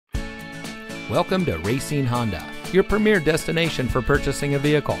Welcome to Racine Honda, your premier destination for purchasing a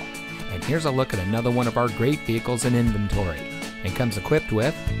vehicle. And here's a look at another one of our great vehicles in inventory. And comes equipped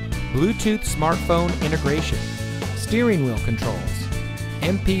with Bluetooth smartphone integration, steering wheel controls,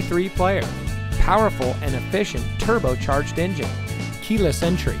 MP3 player, powerful and efficient turbocharged engine, keyless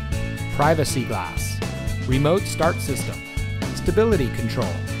entry, privacy glass, remote start system, stability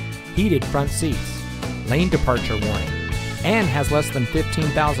control, heated front seats, lane departure warning, and has less than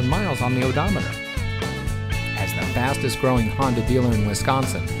 15,000 miles on the odometer. As the fastest growing Honda dealer in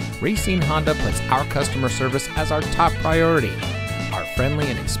Wisconsin, Racine Honda puts our customer service as our top priority. Our friendly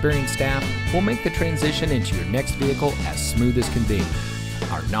and experienced staff will make the transition into your next vehicle as smooth as can be.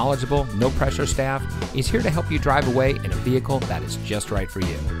 Our knowledgeable, no-pressure staff is here to help you drive away in a vehicle that is just right for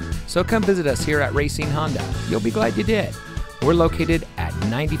you. So come visit us here at Racine Honda. You'll be glad you did. We're located at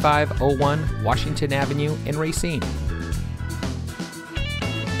 9501 Washington Avenue in Racine.